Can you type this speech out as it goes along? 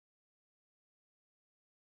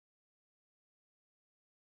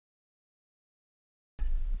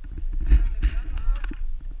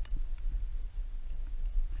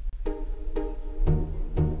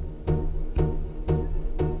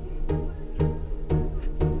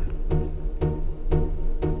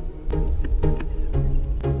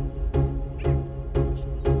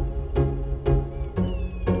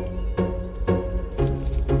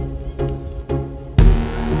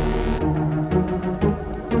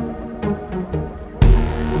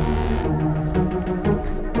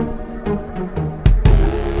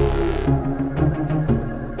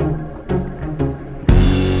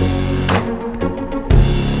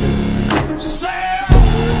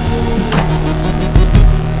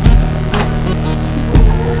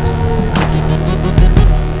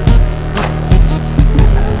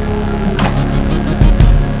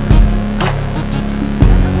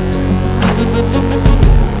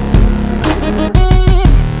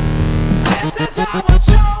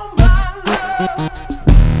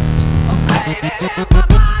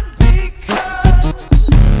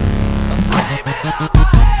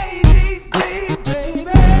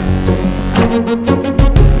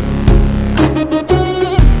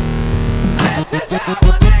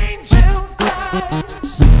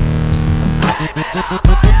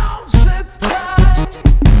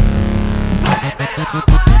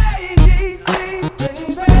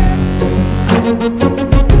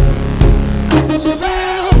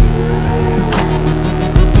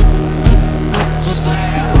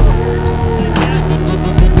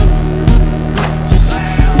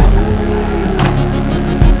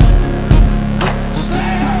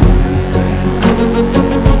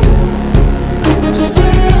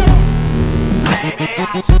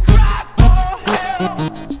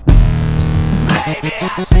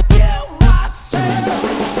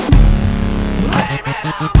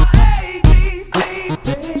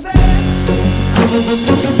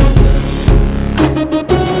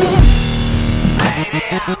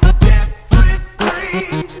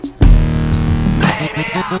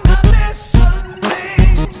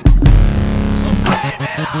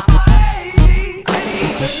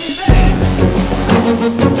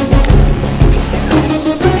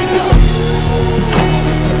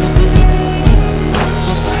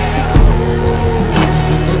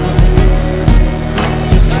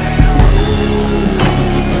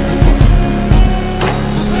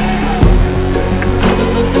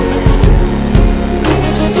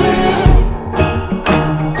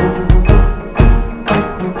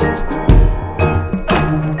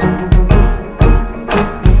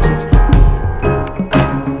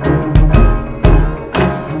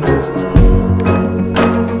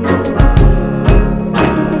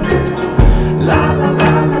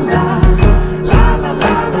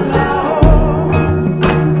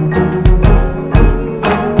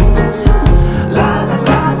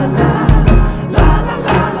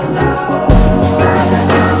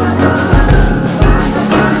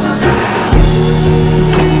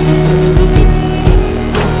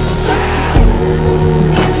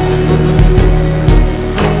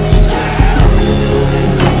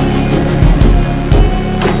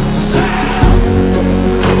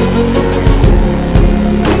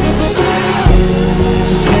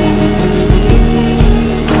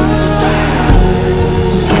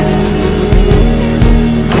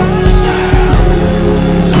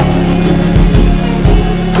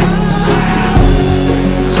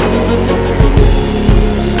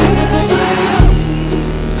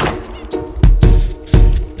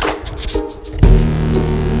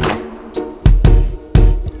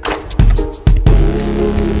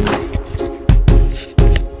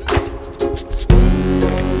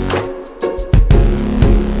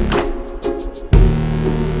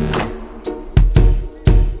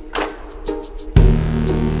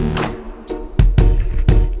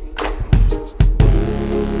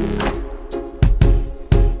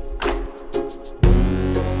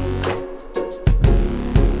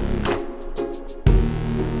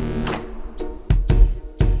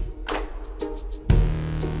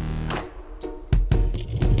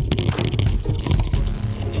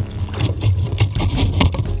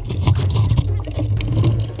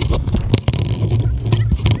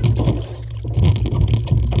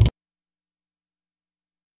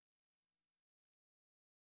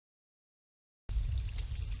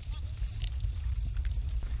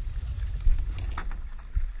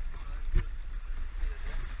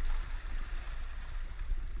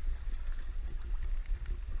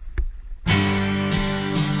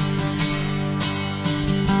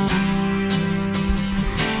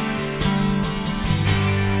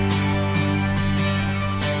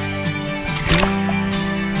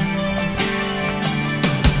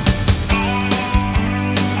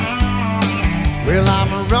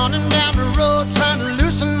running down the road trying to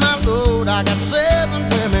loosen my load. I got 7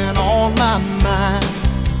 women on my mind,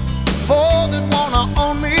 4 that wanna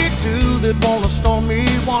own me, 2 that wanna stone me,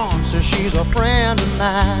 1 says she's a friend of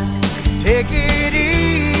mine. Take it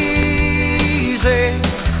easy,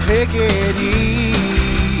 take it easy.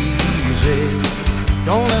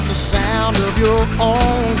 Don't let the sound of your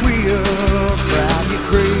own wheels drive you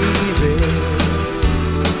crazy.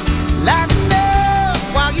 Lighten up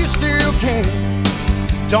while you still can.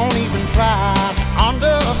 Don't even try to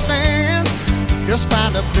understand. Just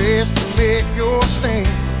find a place to make your stand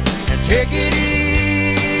and take it easy.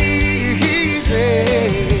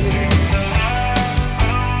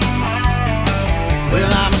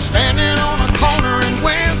 Well, I'm standing on a corner in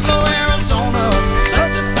Winslow, Arizona,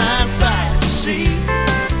 such a fine sight to see.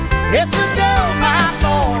 It's a girl, my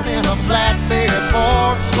Lord, in a flatbed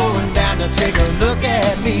Ford, slowing down to take a look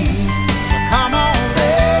at me. So come on,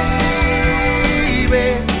 baby,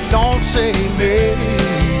 don't say maybe.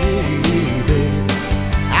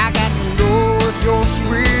 I got to know if your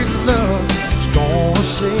sweet love is gonna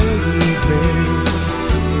save me.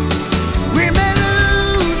 We may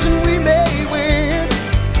lose and we may win,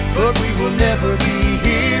 but we will never be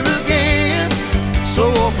here again. So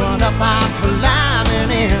open up, I'm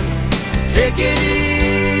climbing in. Take it easy.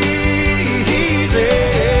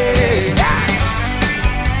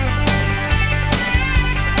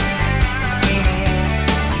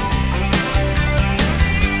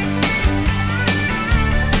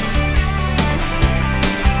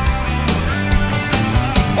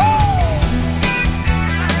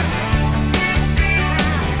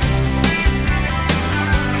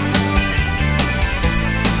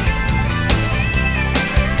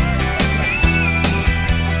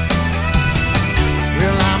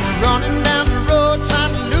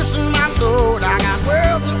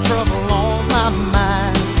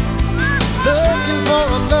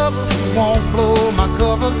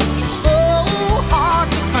 She's so hard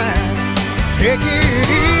to find. Take it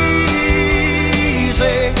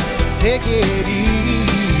easy, take it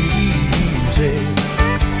easy.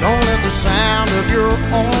 Don't let the sound of your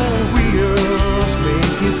own wheels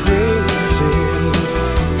make you crazy.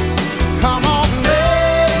 Come on,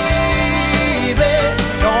 baby,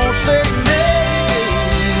 don't say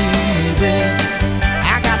maybe.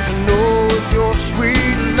 I got to know if your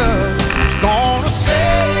sweet love is gonna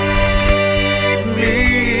save me.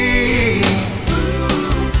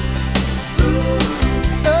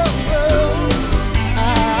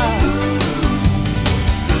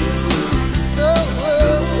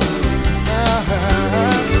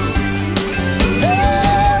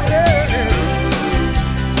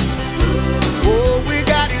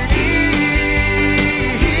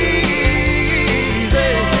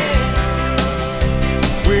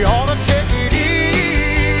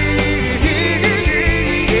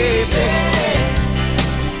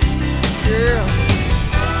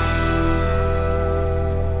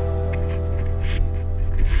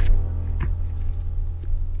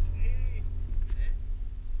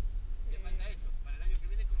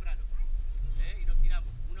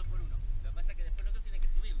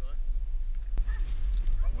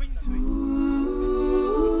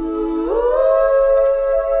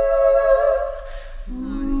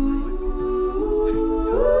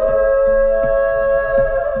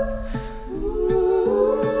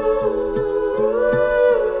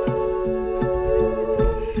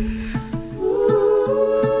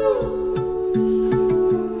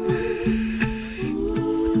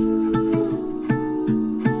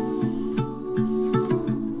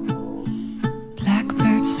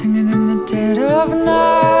 Singing in the dead of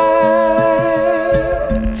night.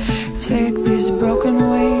 Take these broken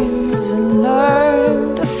wings and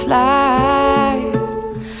learn to fly.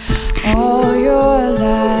 All your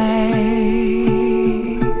life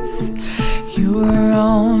you were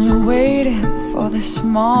only waiting for this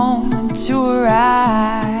moment to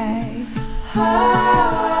arrive.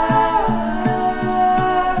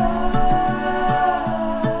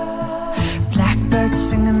 Blackbirds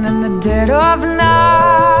singing in the dead of night.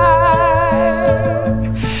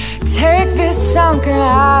 Take these sunken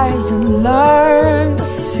eyes and learn to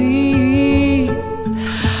see.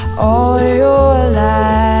 All your life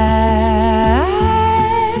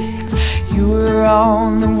you were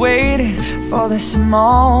only waiting for this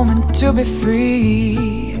moment to be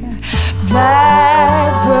free.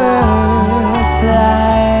 Blackbird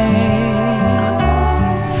fly,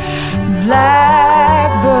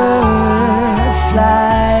 blackbird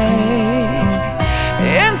fly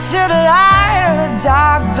into the light of the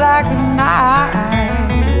dark black night.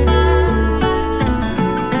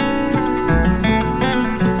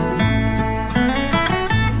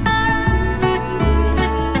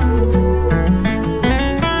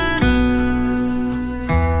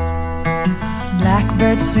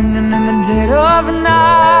 of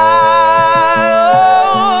night.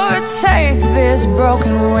 Oh, take these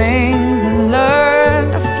broken wings and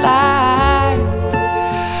learn to fly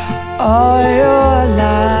all your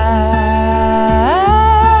life.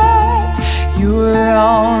 You were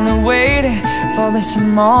only waiting for this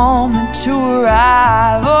moment to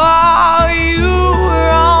arrive. Oh, you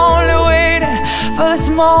were only waiting for this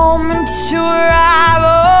moment to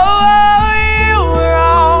arrive.